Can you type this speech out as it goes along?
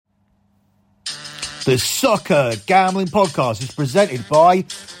The Soccer Gambling Podcast is presented by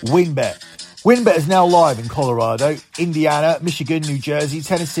WynnBET. WynnBET is now live in Colorado, Indiana, Michigan, New Jersey,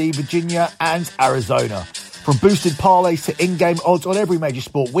 Tennessee, Virginia, and Arizona. From boosted parlays to in-game odds on every major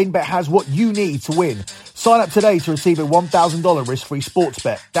sport, WynnBET has what you need to win. Sign up today to receive a $1,000 risk-free sports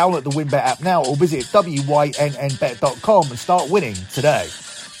bet. Download the WynnBET app now or visit wynnbet.com and start winning today.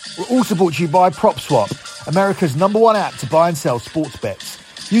 We're also brought to you by PropSwap, America's #1 app to buy and sell sports bets.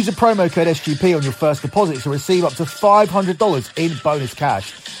 Use the promo code SGP on your first deposit to receive up to $500 in bonus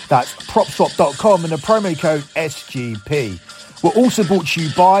cash. That's PropSwap.com and the promo code SGP. We're also brought to you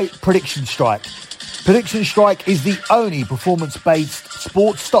by Prediction Strike. Prediction Strike is the only performance-based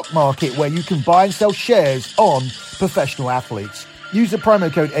sports stock market where you can buy and sell shares on professional athletes. Use the promo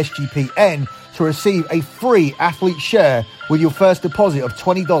code SGPN to receive a free athlete share with your first deposit of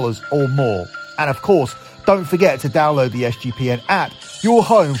 $20 or more. And of course, don't forget to download the SGPN app, your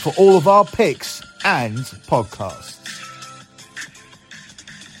home for all of our picks and podcasts.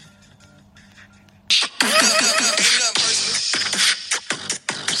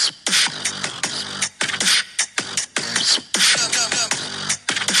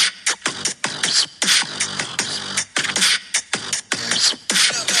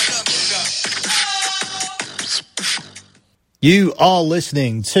 You are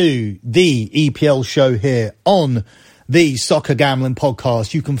listening to the EPL show here on the Soccer Gambling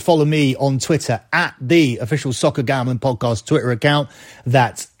Podcast. You can follow me on Twitter at the official Soccer Gambling Podcast Twitter account.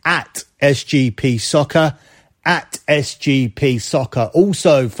 That's at SGP Soccer, at SGP Soccer.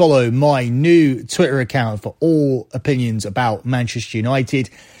 Also follow my new Twitter account for all opinions about Manchester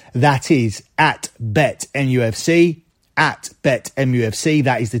United. That is at BetMUFC. At BetMUFC.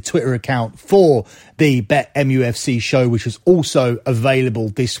 That is the Twitter account for the BetMUFC show, which is also available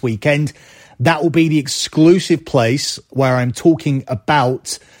this weekend. That will be the exclusive place where I'm talking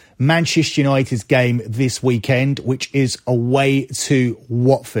about Manchester United's game this weekend, which is away to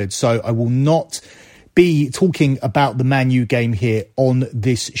Watford. So I will not be talking about the Man U game here on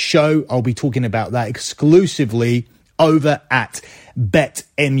this show. I'll be talking about that exclusively over at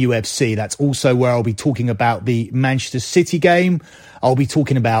BetMUFC. That's also where I'll be talking about the Manchester City game. I'll be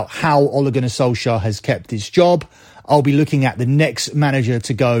talking about how Ole Gunnar Solskjaer has kept his job. I'll be looking at the next manager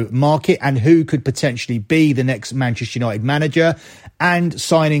to go market and who could potentially be the next Manchester United manager and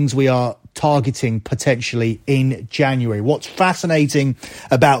signings we are targeting potentially in January. What's fascinating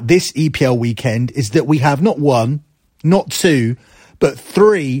about this EPL weekend is that we have not one, not two, but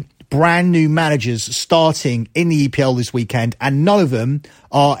three brand new managers starting in the EPL this weekend, and none of them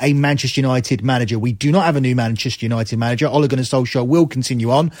are a Manchester United manager. We do not have a new Manchester United manager. Ole Gunnar Solskjaer will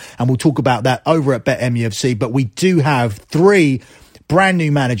continue on, and we'll talk about that over at BetMUFC, but we do have three brand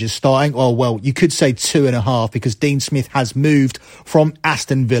new managers starting. Oh, well, you could say 2.5 because Dean Smith has moved from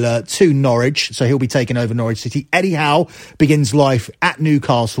Aston Villa to Norwich. So he'll be taking over Norwich City. Eddie Howe begins life at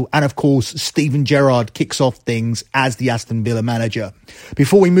Newcastle. And of course, Steven Gerrard kicks off things as the Aston Villa manager.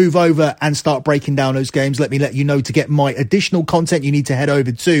 Before we move over and start breaking down those games, let me let you know to get my additional content, you need to head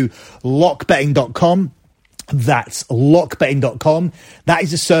over to lockbetting.com. That's lockbetting.com. That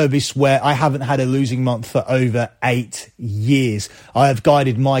is a service where I haven't had a losing month for over 8 years. I have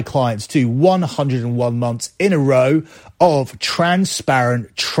guided my clients to 101 months in a row of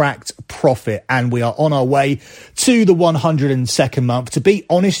transparent tracked profit, and we are on our way to the 102nd month. To be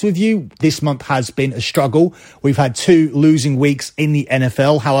honest with you, this month has been a struggle. We've had 2 losing weeks in the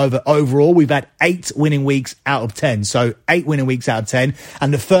NFL. However, overall, we've had 8 winning weeks out of 10. So 8 winning weeks out of 10.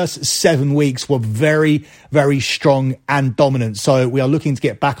 And the first 7 weeks were very, very strong and dominant. So we are looking to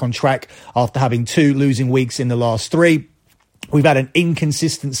get back on track after having 2 losing weeks in the last 3. We've had an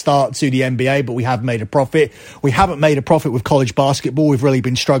inconsistent start to the NBA, but we have made a profit. We haven't made a profit with college basketball. We've really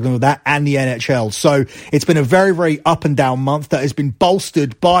been struggling with that, and the NHL. So it's been a very, very up and down month that has been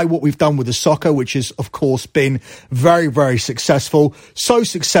bolstered by what we've done with the soccer, which has, of course, been very, very successful. So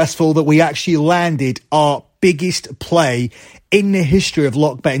successful that we actually landed our biggest play in the history of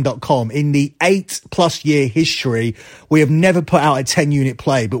lockbetting.com. In the 8+ year history, we have never put out a 10-unit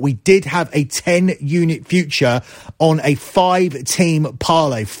play, but we did have a 10-unit future on a 5-team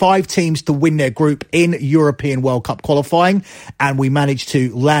parlay, 5 teams to win their group in European World Cup qualifying, and we managed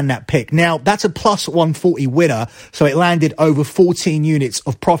to land that pick. Now, that's a plus 140 winner, so it landed over 14 units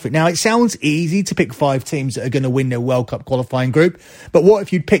of profit. Now, it sounds easy to pick 5 teams that are going to win their World Cup qualifying group, but what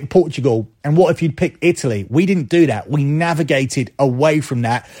if you'd pick Portugal? And what if you'd pick Italy? We didn't do that. We navigated away from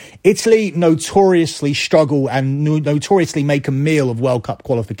that. Italy notoriously struggle and notoriously make a meal of World Cup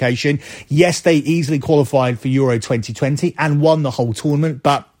qualification. Yes, they easily qualified for Euro 2020 and won the whole tournament,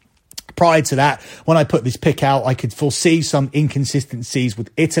 but prior to that, when I put this pick out, I could foresee some inconsistencies with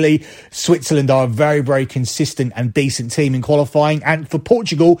Italy. Switzerland are a very, very consistent and decent team in qualifying. And for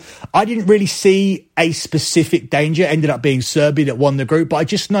Portugal, I didn't really see a specific danger. Ended up being Serbia that won the group, but I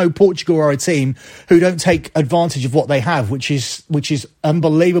just know Portugal are a team who don't take advantage of what they have, which is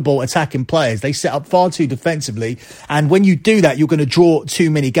unbelievable attacking players. They set up far too defensively, and when you do that, you're going to draw too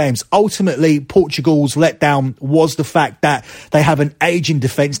many games. Ultimately, Portugal's letdown was the fact that they have an aging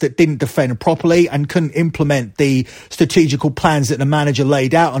defence that didn't defend properly and couldn't implement the strategical plans that the manager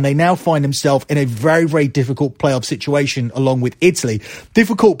laid out, and they now find themselves in a very, very difficult playoff situation along with Italy.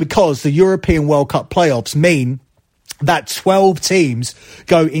 Difficult because the European World Cup playoffs mean that 12 teams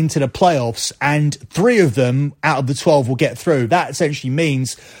go into the playoffs and 3 of them out of the 12 will get through. That essentially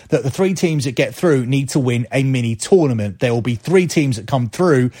means that the 3 teams that get through need to win a mini tournament. There will be 3 teams that come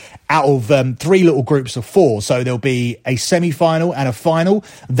through out of 3 little groups of 4. So there'll be a semi-final and a final.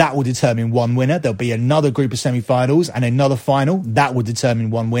 That will determine one winner. There'll be another group of semi-finals and another final. That will determine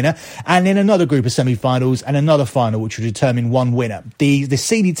one winner. And then another group of semi-finals and another final, which will determine one winner. The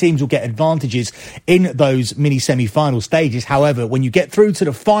seeded teams will get advantages in those mini semi-finals stages. However, when you get through to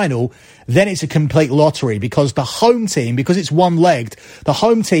the final, then it's a complete lottery because the home team, because it's one-legged, the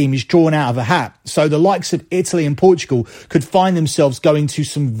home team is drawn out of a hat. So the likes of Italy and Portugal could find themselves going to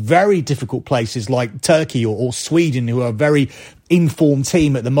some very difficult places like Turkey or Sweden, who are a very informed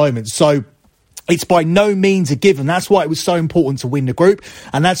team at the moment. So it's by no means a given. That's why it was so important to win the group.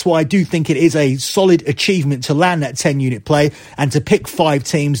 And that's why I do think it is a solid achievement to land that 10-unit play and to pick 5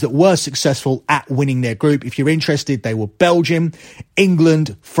 teams that were successful at winning their group. If you're interested, they were Belgium,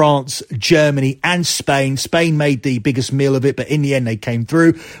 England, France, Germany and Spain. Spain made the biggest meal of it, but in the end they came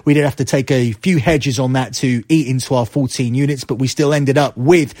through. We did have to take a few hedges on that to eat into our 14 units, but we still ended up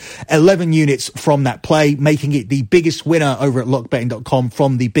with 11 units from that play, making it the biggest winner over at lockbetting.com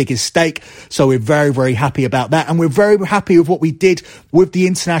from the biggest stake. So we're very, very happy about that. And we're very happy with what we did with the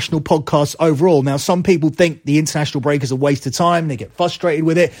international podcast overall. Now, some people think the international break is a waste of time. They get frustrated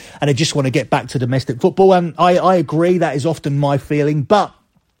with it and they just want to get back to domestic football. And I agree. That is often my feeling. But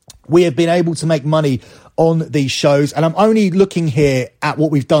we have been able to make money on these shows, and I'm only looking here at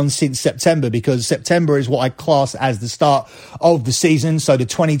what we've done since September, because September is what I class as the start of the season, so the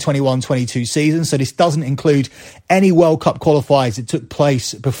 2021-22 season. So this doesn't include any World Cup qualifiers that took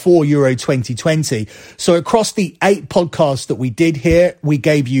place before Euro 2020. So across the 8 podcasts that we did here, we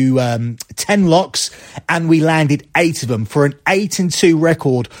gave you 10 locks and we landed 8 of them for an 8-2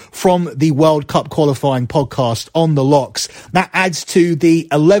 record from the World Cup qualifying podcast on the locks. That adds to the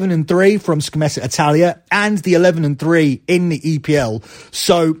 11-3 from Scommessa Italia and the 11-3 in the EPL.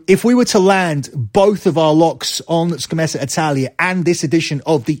 So if we were to land both of our locks on Scommessa Italia and this edition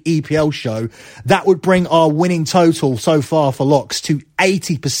of the EPL show, that would bring our winning total so far for locks to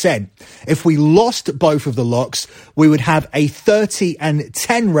 80%. If we lost both of the locks, we would have a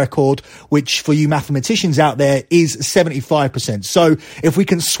 30-10 record, which for you mathematicians out there is 75%. So if we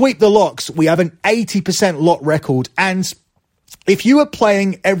can sweep the locks, we have an 80% lot record. And if you were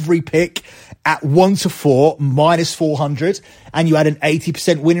playing every pick at 1-4 minus 400 and you had an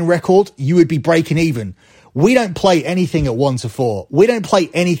 80% winning record, you would be breaking even. We don't play anything at 1-4. We don't play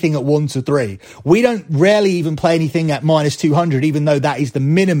anything at 1-3. We don't rarely even play anything at minus 200, even though that is the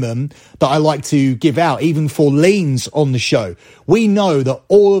minimum that I like to give out, even for leans on the show. We know that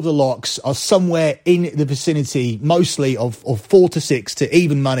all of the locks are somewhere in the vicinity, mostly of 4 to 6 to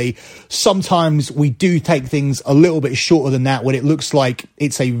even money. Sometimes we do take things a little bit shorter than that when it looks like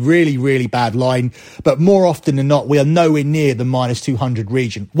it's a really, really bad line. But more often than not, we are nowhere near the minus 200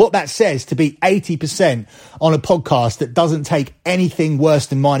 region. What that says, to be 80% on a podcast that doesn't take anything worse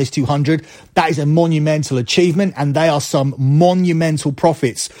than minus 200, that is a monumental achievement, and they are some monumental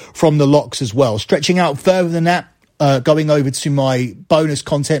profits from the locks as well. Stretching out further than that, going over to my bonus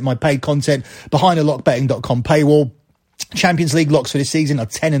content, my paid content behind the lockbetting.com paywall. Champions League locks for this season are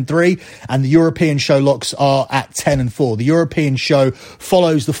 10-3, and the European show locks are at 10-4. The European show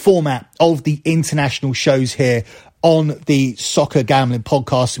follows the format of the international shows here on the Soccer Gambling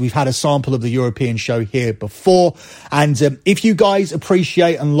Podcast. We've had a sample of the European show here before. And if you guys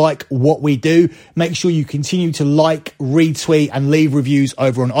appreciate and like what we do, make sure you continue to like, retweet and leave reviews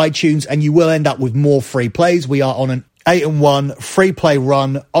over on iTunes, and you will end up with more free plays. We are on an 8-1 free play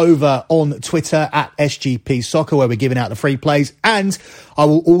run over on Twitter at SGP Soccer, where we're giving out the free plays. And I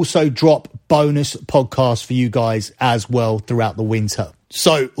will also drop bonus podcasts for you guys as well throughout the winter.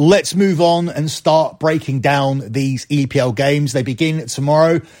 So let's move on and start breaking down these EPL games. They begin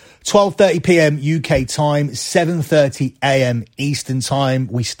tomorrow, 12:30 p.m. UK time, 7:30 a.m. Eastern time.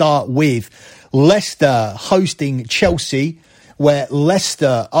 We start with Leicester hosting Chelsea. where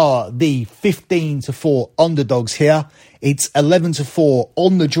Leicester are the 15-4 underdogs here. It's 11-4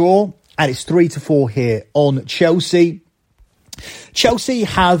 on the draw, and it's 3-4 here on Chelsea. Chelsea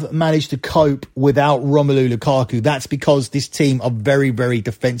have managed to cope without Romelu Lukaku. That's because this team are very, very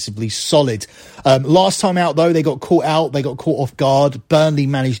defensively solid. Last time out, though, they got caught off guard. Burnley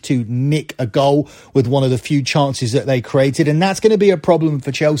managed to nick a goal with one of the few chances that they created. And that's going to be a problem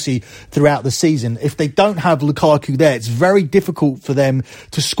for Chelsea throughout the season. If they don't have Lukaku there, it's very difficult for them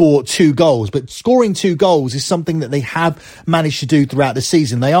to score 2 goals. But scoring 2 goals is something that they have managed to do throughout the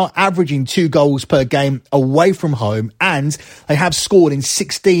season. They are averaging 2 goals per game away from home, and they have scored in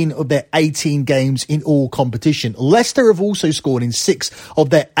 16 of their 18 games in all competition. Leicester have also scored in 6 of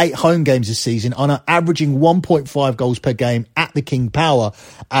their 8 home games this season and are averaging 1.5 goals per game at the King Power.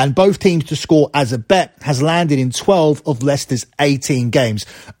 And both teams to score as a bet has landed in 12 of Leicester's 18 games.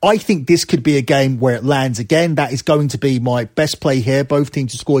 I think this could be a game where it lands again. That is going to be my best play here. Both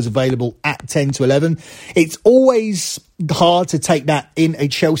teams to score is available at 10-11. It's always hard to take that in a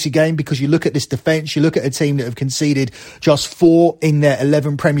Chelsea game because you look at this defence, you look at a team that have conceded just 4 in their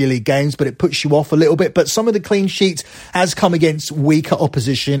 11 Premier League games, but it puts you off a little bit. But some of the clean sheets has come against weaker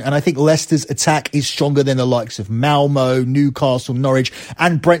opposition, and I think Leicester's attack is stronger than the likes of Malmo, Newcastle, Norwich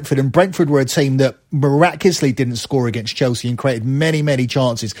and Brentford. And Brentford were a team that miraculously didn't score against Chelsea and created many, many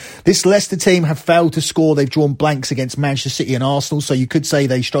chances. This Leicester team have failed to score. They've drawn blanks against Manchester City and Arsenal, so you could say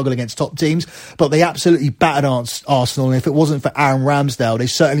they struggle against top teams, but they absolutely battered Arsenal. And if it wasn't for Aaron Ramsdale, they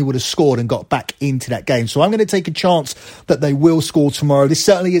certainly would have scored and got back into that game. So I'm going to take a chance that they will score tomorrow. This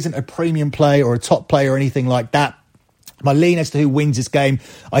certainly isn't a premium play or a top play or anything like that. My lean as to who wins this game,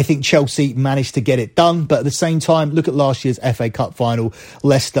 I think Chelsea managed to get it done. But at the same time, look at last year's FA Cup final.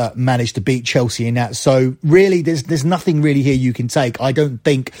 Leicester managed to beat Chelsea in that. So really, there's nothing really here you can take. I don't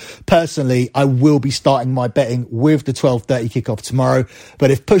think, personally, I will be starting my betting with the 12:30 kickoff tomorrow. But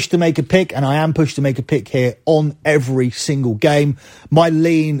if pushed to make a pick, and I am pushed to make a pick here on every single game, my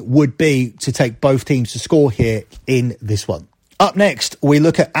lean would be to take both teams to score here in this one. Up next, we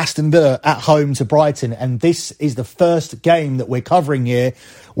look at Aston Villa at home to Brighton, and this is the first game that we're covering here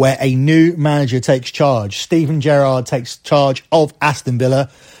where a new manager takes charge. Steven Gerrard takes charge of Aston Villa,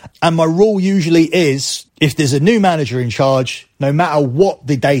 and my rule usually is, if there's a new manager in charge, no matter what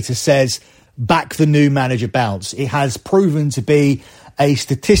the data says, back the new manager bounce. It has proven to be a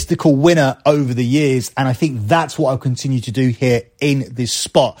statistical winner over the years, and I think that's what I'll continue to do here in this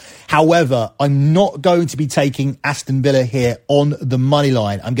spot. However, I'm not going to be taking Aston Villa here on the money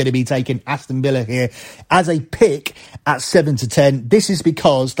line. I'm going to be taking Aston Villa here as a pick at 7-10. This is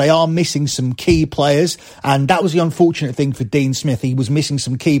because they are missing some key players, and that was the unfortunate thing for Dean Smith. He was missing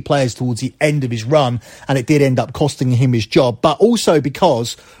some key players towards the end of his run, and it did end up costing him his job. But also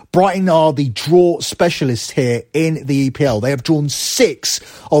because Brighton are the draw specialists here in the EPL. They have drawn 6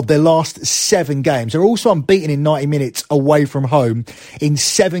 of their last 7 games. They're also unbeaten in 90 minutes away from home in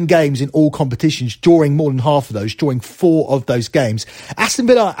 7 games in all competitions, drawing more than half of those, drawing 4 of those games. Aston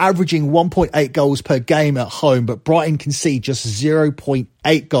Villa are averaging 1.8 goals per game at home, but Brighton concede just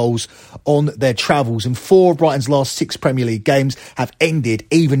 0.8 goals on their travels. And 4 of Brighton's last 6 Premier League games have ended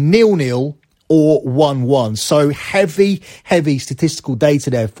either 0-0 or 1-1. So heavy statistical data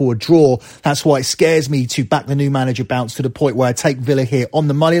there for a draw. That's why it scares me to back the new manager bounce to the point where I take Villa here on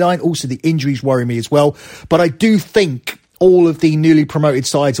the money line. Also, the injuries worry me as well. But I do think all of the newly promoted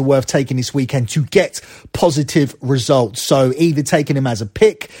sides are worth taking this weekend to get positive results. So either taking them as a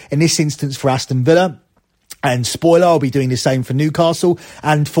pick, in this instance for Aston Villa, and spoiler, I'll be doing the same for Newcastle.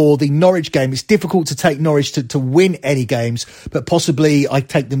 And for the Norwich game, it's difficult to take Norwich to win any games, but possibly I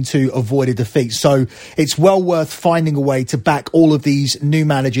take them to avoid a defeat. So it's well worth finding a way to back all of these new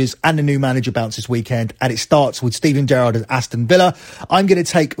managers and the new manager bounce this weekend. And it starts with Steven Gerrard at Aston Villa. I'm going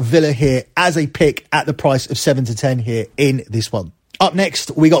to take Villa here as a pick at the price of 7-10 here in this one. Up next,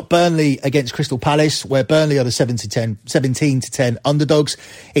 we got Burnley against Crystal Palace, where Burnley are the 17-10 underdogs.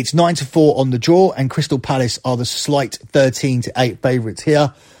 It's 9-4 on the draw, and Crystal Palace are the slight 13-8 favourites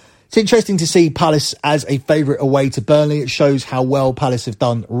here. It's interesting to see Palace as a favourite away to Burnley. It shows how well Palace have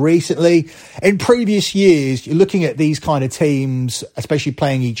done recently. In previous years, you're looking at these kind of teams, especially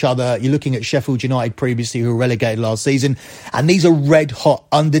playing each other. You're looking at Sheffield United previously, who were relegated last season. And these are red-hot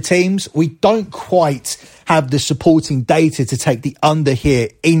under teams. We don't quite have the supporting data to take the under here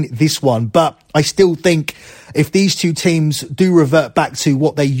in this one. But I still think if these two teams do revert back to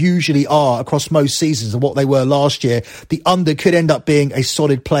what they usually are across most seasons and what they were last year, the under could end up being a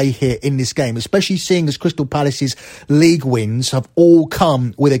solid play here in this game, especially seeing as Crystal Palace's league wins have all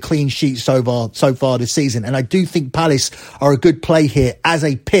come with a clean sheet so far this season. And I do think Palace are a good play here as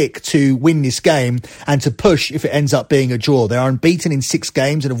a pick to win this game and to push if it ends up being a draw. They are unbeaten in 6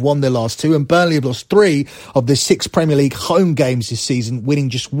 games and have won their last 2, and Burnley have lost 3 of the 6 Premier League home games this season, winning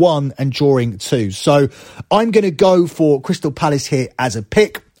just 1 and drawing 2. So I'm going to go for Crystal Palace here as a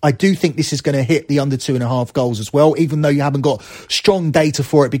pick. I do think this is going to hit the under 2.5 goals as well, even though you haven't got strong data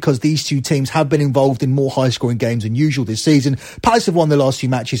for it because these two teams have been involved in more high-scoring games than usual this season. Palace have won their last few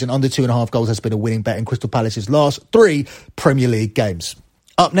matches, and under 2.5 goals has been a winning bet in Crystal Palace's last 3 Premier League games.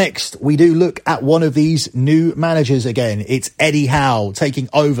 Up next, we do look at one of these new managers again. It's Eddie Howe taking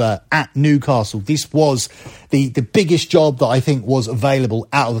over at Newcastle. This was the biggest job that I think was available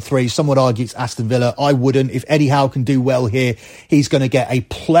out of the 3. Some would argue it's Aston Villa. I wouldn't. If Eddie Howe can do well here, he's going to get a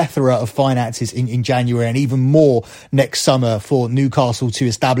plethora of finances in January and even more next summer for Newcastle to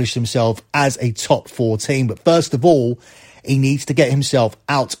establish themselves as a top 4 team. But first of all, he needs to get himself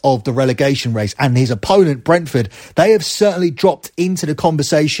out of the relegation race. And his opponent, Brentford, they have certainly dropped into the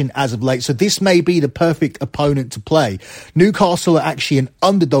conversation as of late. So this may be the perfect opponent to play. Newcastle are actually an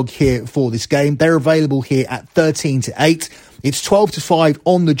underdog here for this game. They're available here at 13-8. It's 12-5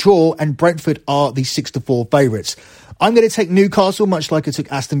 on the draw, and Brentford are the 6-4 favourites. I'm going to take Newcastle, much like I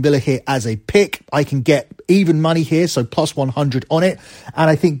took Aston Villa here, as a pick. I can get even money here, so plus 100 on it.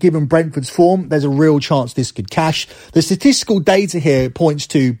 And I think given Brentford's form, there's a real chance this could cash. The statistical data here points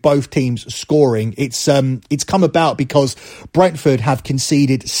to both teams scoring. It's come about because Brentford have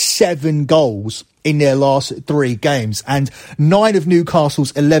conceded 7 goals in their last 3 games, and 9 of Newcastle's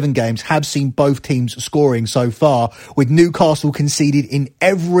 11 games have seen both teams scoring so far, with Newcastle conceded in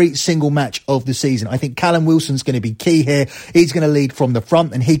every single match of the season. I think Callum Wilson's going to be key here. He's going to lead from the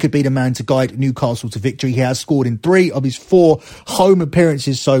front, and he could be the man to guide Newcastle to victory. He has scored in 3 of his 4 home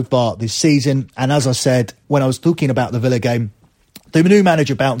appearances so far this season, and as I said when I was talking about the Villa game, the new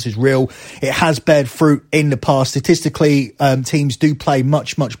manager bounce is real. It has bared fruit in the past. Statistically, teams do play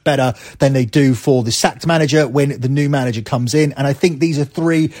much, much better than they do for the sacked manager when the new manager comes in. And I think these are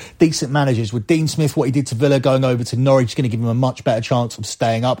 3 decent managers. With Dean Smith, what he did to Villa going over to Norwich is going to give him a much better chance of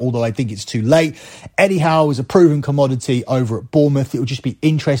staying up, although I think it's too late. Eddie Howe is a proven commodity over at Bournemouth. It will just be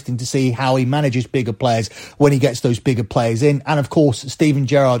interesting to see how he manages bigger players when he gets those bigger players in. And of course, Steven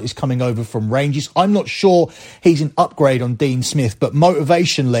Gerrard is coming over from Rangers. I'm not sure he's an upgrade on Dean Smith, but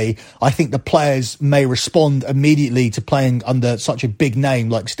motivationally, I think the players may respond immediately to playing under such a big name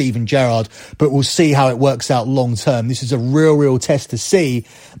like Steven Gerrard, but we'll see how it works out long term. This is a real test to see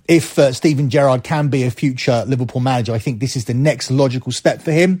if Steven Gerrard can be a future Liverpool manager. I think this is the next logical step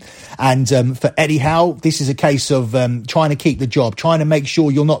for him. And for Eddie Howe, this is a case of trying to keep the job, trying to make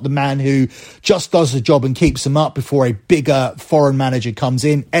sure you're not the man who just does the job and keeps them up before a bigger foreign manager comes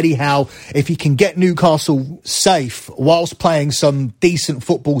in. Eddie Howe, if he can get Newcastle safe whilst playing some decent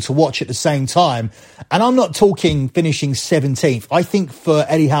football to watch at the same time, and I'm not talking finishing 17th. I think for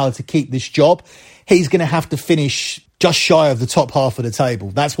Eddie Howe to keep this job, he's going to have to finish just shy of the top half of the table.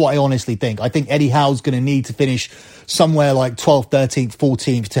 That's what I honestly think. I think Eddie Howe's going to need to finish somewhere like 12th, 13th,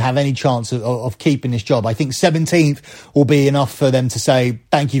 14th to have any chance of keeping this job. I think 17th will be enough for them to say,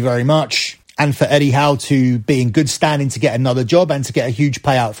 thank you very much. And for Eddie Howe to be in good standing to get another job and to get a huge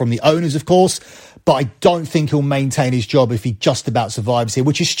payout from the owners, of course. But I don't think he'll maintain his job if he just about survives here,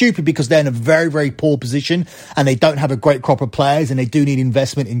 which is stupid because they're in a very poor position and they don't have a great crop of players and they do need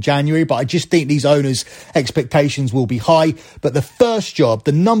investment in January. But I just think these owners' expectations will be high. But the first job,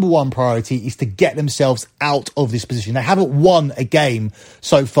 the number one priority, is to get themselves out of this position. They haven't won a game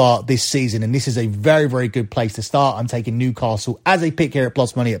so far this season, and this is a very good place to start. I'm taking Newcastle as a pick here at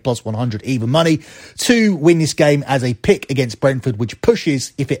plus money, at plus 100 even money, to win this game as a pick against Brentford, which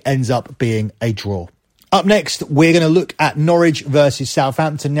pushes if it ends up being a draw. Up next, we're going to look at Norwich versus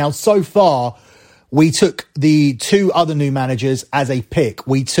Southampton. Now, so far, we took the 2 other new managers as a pick.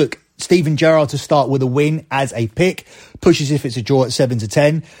 We took Steven Gerrard to start with a win as a pick, pushes if it's a draw at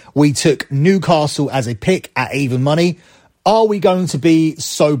 7-10. We took Newcastle as a pick at even money. Are we going to be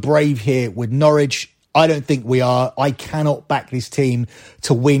so brave here with Norwich? I don't think we are. I cannot back this team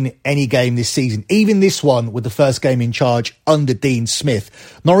to win any game this season, even this one with the first game in charge under Dean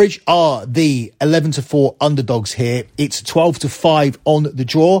Smith. Norwich are the 11-4 underdogs here. It's 12-5 on the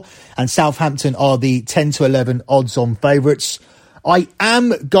draw, and Southampton are the 10-11 odds-on favourites. I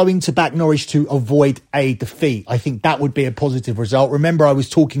am going to back Norwich to avoid a defeat. I think that would be a positive result. Remember, I was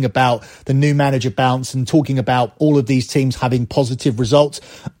talking about the new manager bounce and talking about all of these teams having positive results.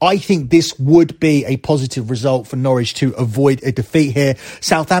 I think this would be a positive result for Norwich to avoid a defeat here.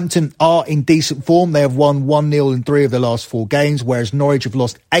 Southampton are in decent form. They have won 1-0 in 3 of their last 4 games, whereas Norwich have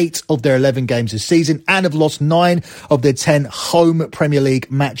lost 8 of their 11 games this season and have lost 9 of their 10 home Premier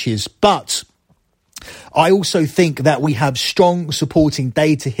League matches. But I also think that we have strong supporting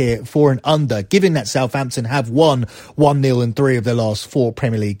data here for an under, given that Southampton have won 1-0 in 3 of their last 4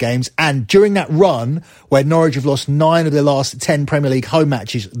 Premier League games. And during that run, where Norwich have lost 9 of their last 10 Premier League home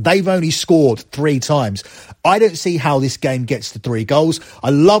matches, they've only scored 3 times. I don't see how this game gets to 3 goals. I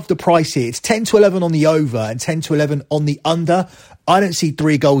love the price here. It's 10-11 on the over and 10-11 on the under. I don't see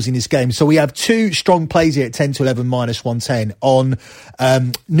 3 goals in this game. So we have 2 strong plays here at 10-11 minus 110 on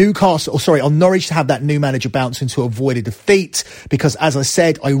on Norwich to have that new manager bounce and to avoid a defeat. Because as I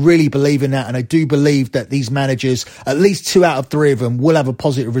said, I really believe in that. And I do believe that these managers, at least 2 out of 3 of them, will have a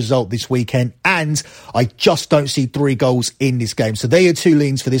positive result this weekend. And I just don't see 3 goals in this game. So there are 2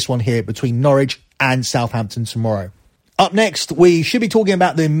 leans for this one here between Norwich and Southampton tomorrow. Up next, we should be talking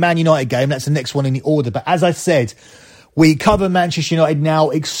about the Man United game. That's the next one in the order. But as I said, we cover Manchester United now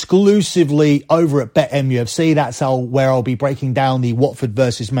exclusively over at BetMUFC. That's where I'll be breaking down the Watford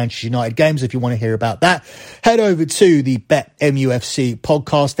versus Manchester United games. If you want to hear about that, head over to the BetMUFC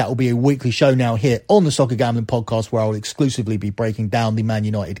podcast. That will be a weekly show now here on the Soccer Gambling Podcast, where I will exclusively be breaking down the Man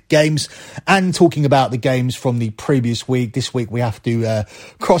United games and talking about the games from the previous week. This week we have to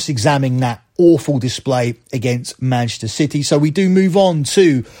cross-examine that awful display against Manchester City. So we do move on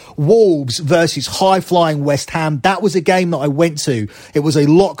to Wolves versus high-flying West Ham. That was a game that I went to. It was a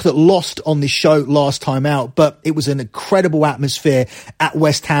lock that lost on this show last time out, but it was an incredible atmosphere at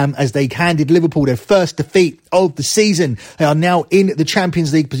West Ham as they handed Liverpool their first defeat of the season. They are now in the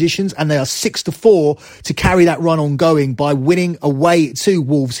Champions League positions and they are 6-4 to carry that run ongoing by winning away to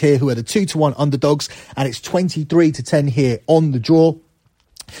Wolves here, who are the 2-1 underdogs, and it's 23-10 here on the draw.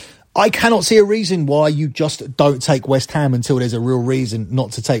 I cannot see a reason why you just don't take West Ham until there's a real reason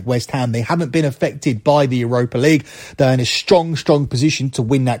not to take West Ham. They haven't been affected by the Europa League. They're in a strong position to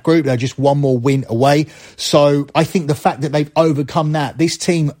win that group. They're just one more win away. So I think the fact that they've overcome that, this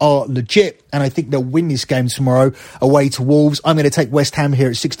team are legit, and I think they'll win this game tomorrow away to Wolves. I'm going to take West Ham here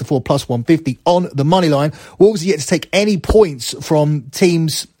at 6-4 plus 150 on the money line. Wolves are yet to take any points from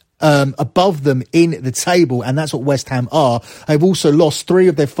teams above them in the table, and that's what West Ham are. They've also lost 3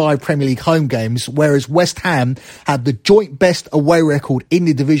 of their 5 Premier League home games, whereas West Ham had the joint best away record in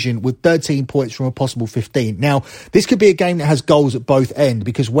the division with 13 points from a possible 15. Now, this could be a game that has goals at both ends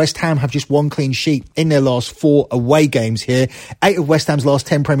because West Ham have just 1 clean sheet in their last 4 away games here. 8 of West Ham's last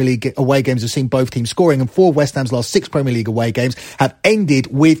 10 Premier League away games have seen both teams scoring, and 4 of West Ham's last 6 Premier League away games have ended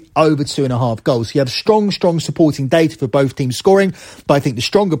with over 2.5 goals. So you have strong supporting data for both teams scoring, but I think the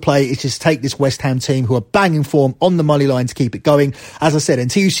stronger play is just take this West Ham team, who are banging form, on the money line to keep it going. As I said,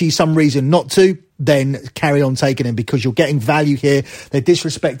 until you see some reason not to, then carry on taking them because you're getting value here. They're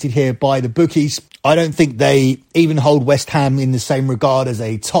disrespected here by the bookies. I don't think they even hold West Ham in the same regard as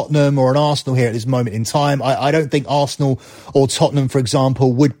a Tottenham or an Arsenal here at this moment in time. I don't think Arsenal or Tottenham, for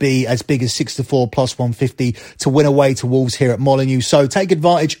example, would be as big as 6-4 plus 150 to win away to Wolves here at Molineux. So take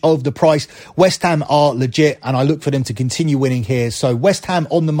advantage of the price. West Ham are legit, and I look for them to continue winning here. So West Ham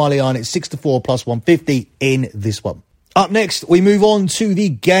on the money line at 6-4 plus 150 in this one. Up next, we move on to the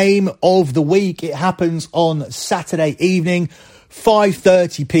game of the week. It happens on Saturday evening,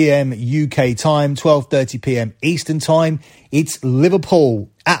 5:30pm UK time, 12:30pm Eastern time. It's Liverpool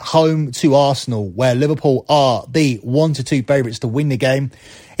at home to Arsenal, where Liverpool are the 1-2 favourites to win the game.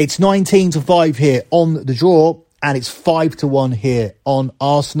 It's 19-5 here on the draw, and it's 5-1 here on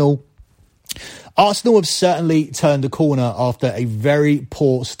Arsenal. Arsenal have certainly turned the corner after a very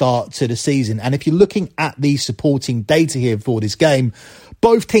poor start to the season. And if you're looking at the supporting data here for this game,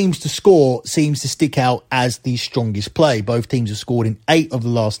 both teams to score seems to stick out as the strongest play. Both teams have scored in 8 of the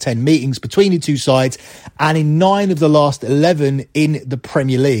last 10 meetings between the two sides and in 9 of the last 11 in the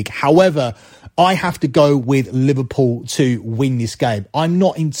Premier League. However, I have to go with Liverpool to win this game. I'm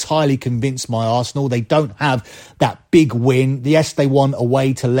not entirely convinced by Arsenal. They don't have that big win. Yes, they won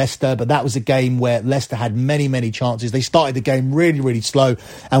away to Leicester, but that was a game where Leicester had many chances. They started the game really slow,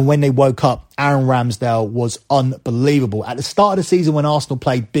 and when they woke up, Aaron Ramsdale was unbelievable. At the start of the season when Arsenal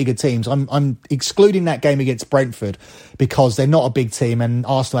played bigger teams, I'm excluding that game against Brentford because they're not a big team and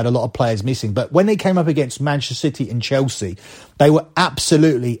Arsenal had a lot of players missing. But when they came up against Manchester City and Chelsea, They were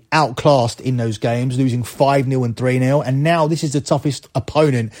absolutely outclassed in those games, losing 5-0 and 3-0. And now this is the toughest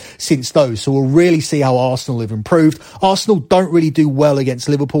opponent since those. So we'll really see how Arsenal have improved. Arsenal don't really do well against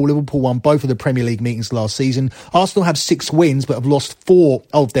Liverpool. Liverpool won both of the Premier League meetings last season. Arsenal have 6 wins, but have lost 4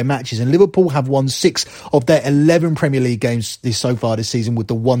 of their matches. And Liverpool have won 6 of their 11 Premier League games so far this season with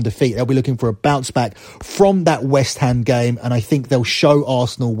the 1 defeat. They'll be looking for a bounce back from that West Ham game. And I think they'll show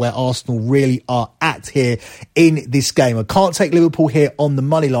Arsenal where Arsenal really are at here in this game. I can't take Liverpool here on the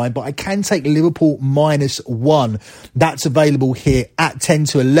money line, but I can take Liverpool -1. That's available here at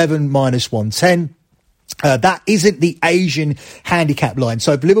 10-11 -110. That isn't the Asian handicap line.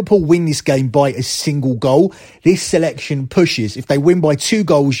 So if Liverpool win this game by a single goal, this selection pushes. If they win by 2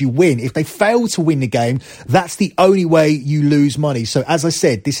 goals, you win. If they fail to win the game, that's the only way you lose money. So as I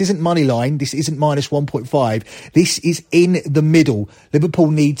said, this isn't money line. This isn't -1.5. This is in the middle. Liverpool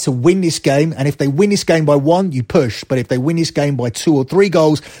need to win this game. And if they win this game by 1, you push. But if they win this game by 2 or 3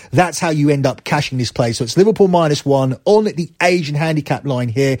 goals, that's how you end up cashing this play. So it's Liverpool -1 on the Asian handicap line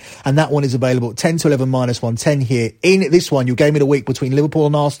here. And that one is available at 10-11 -110 here. In this one, your game of the week between Liverpool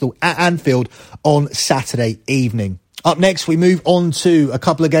and Arsenal at Anfield on Saturday evening. Up next, we move on to a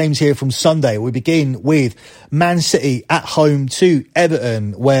couple of games here from Sunday. We begin with Man City at home to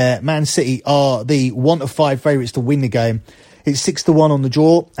Everton, where Man City are the 1-5 favourites to win the game. It's 6-1 on the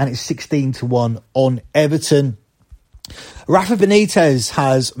draw and it's 16-1 on Everton. Rafa Benitez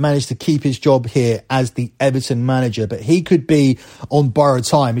has managed to keep his job here as the Everton manager, but he could be on borrowed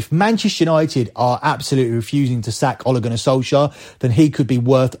time. If Manchester United are absolutely refusing to sack Ole Gunnar Solskjaer, then he could be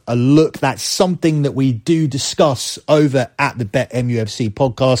worth a look. That's something that we do discuss over at the BetMUFC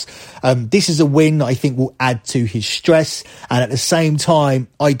podcast. This is a win that I think will add to his stress, and at the same time,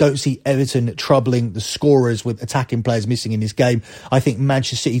 I don't see Everton troubling the scorers with attacking players missing in this game. I think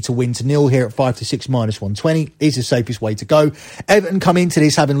Manchester City to win to 0 here at 5-6 -120 is the safest way to go. Everton come into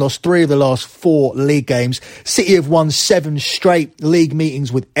this having lost 3 of the last 4 league games. City have won 7 straight league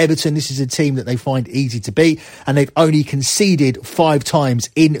meetings with Everton. This is a team that they find easy to beat, and they've only conceded 5 times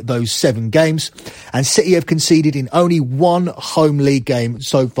in those 7 games. And City have conceded in only 1 home league game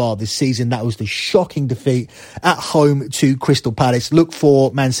so far this season. That was the shocking defeat at home to Crystal Palace. Look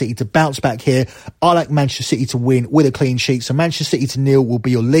for Man City to bounce back here. I like Manchester City to win with a clean sheet. So Manchester City to 0 will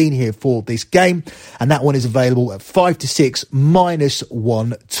be your lean here for this game. And that one is available at 5-6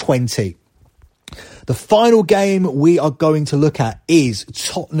 -120. The final game we are going to look at is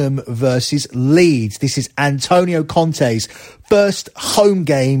Tottenham versus Leeds. This is Antonio Conte's first home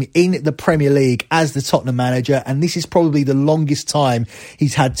game in the Premier League as the Tottenham manager, and this is probably the longest time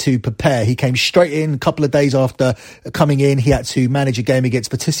he's had to prepare. He came straight in a couple of days after coming in. He had to manage a game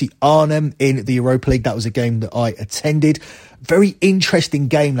against Vitesse Arnhem in the Europa League. That was a game that I attended. Very interesting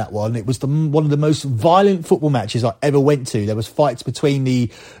game, that one. It was one of the most violent football matches I ever went to. There was fights between the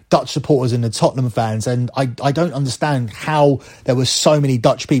Dutch supporters and the Tottenham fans, and I don't understand how there were so many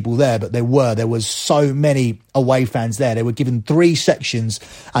Dutch people there, but there was so many away fans there. They were given 3 sections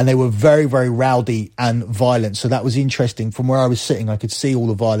and they were very, very rowdy and violent. So that was interesting. From where I was sitting, I could see all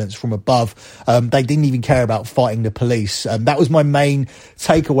the violence from above. They didn't even care about fighting the police. That was my main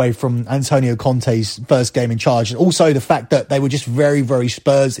takeaway from Antonio Conte's first game in charge. And also the fact that they were just very, very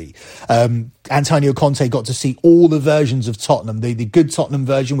Spursy. Antonio Conte got to see all the versions of Tottenham, the good Tottenham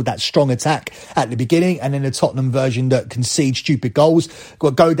version with that strong attack at the beginning, and then the Tottenham version that concedes stupid goals,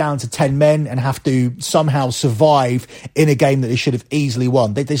 go down to 10 men and have to somehow survive in a game that they should have easily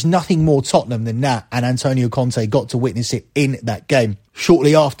won. There's nothing more Tottenham than that, and Antonio Conte got to witness it in that game.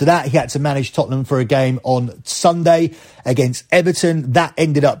 Shortly after that, he had to manage Tottenham for a game on Sunday against Everton. That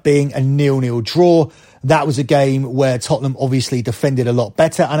ended up being a 0-0 draw. That was a game where Tottenham obviously defended a lot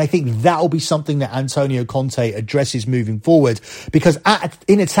better, and I think that'll be something that Antonio Conte addresses moving forward, because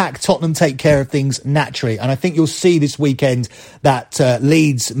in attack, Tottenham take care of things naturally, and I think you'll see this weekend that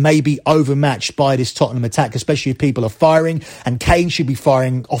Leeds may be overmatched by this Tottenham attack, especially if people are firing, and Kane should be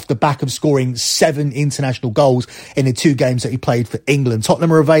firing off the back of scoring 7 international goals in the 2 games that he played for England.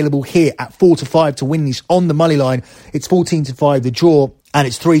 Tottenham are available here at 4-5 to win this on the money line. It's 14-5 the draw, and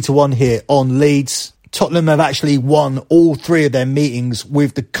it's 3-1 here on Leeds. Tottenham have actually won all 3 of their meetings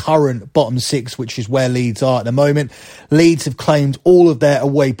with the current bottom 6, which is where Leeds are at the moment. Leeds have claimed all of their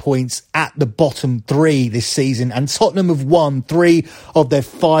away points at the bottom 3 this season, and Tottenham have won 3 of their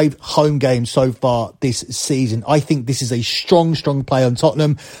 5 home games so far this season. I think this is a strong, strong play on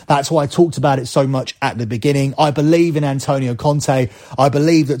Tottenham. That's why I talked about it so much at the beginning. I believe in Antonio Conte. I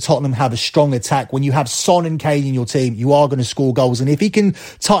believe that Tottenham have a strong attack. When you have Son and Kane in your team, you are going to score goals, and if he can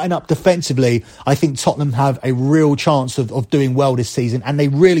tighten up defensively, I think Tottenham have a real chance of doing well this season, and they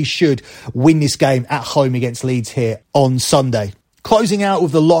really should win this game at home against Leeds here on Sunday. Closing out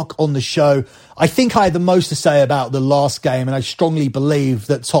with the lock on the show, I think I had the most to say about the last game, and I strongly believe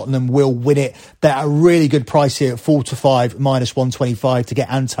that Tottenham will win it. They're at a really good price here at 4-5 minus 125 to get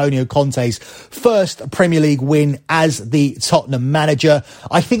Antonio Conte's first Premier League win as the Tottenham manager.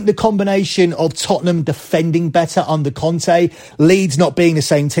 I think the combination of Tottenham defending better under Conte, Leeds not being the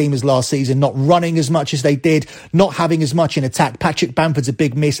same team as last season, not running as much as they did, not having as much in attack. Patrick Bamford's a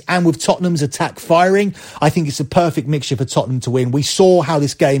big miss, and with Tottenham's attack firing, I think it's a perfect mixture for Tottenham to win. We saw how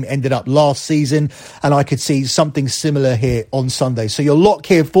this game ended up last season, and I could see something similar here on Sunday. So your lock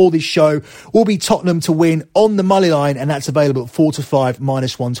here for this show will be Tottenham to win on the money line, and that's available at 4-5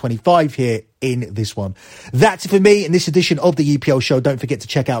 minus 125 here in this one. That's it for me in this edition of the EPL show. Don't forget to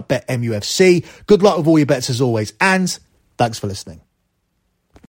check out BetMUFC. Good luck with all your bets as always, and thanks for listening.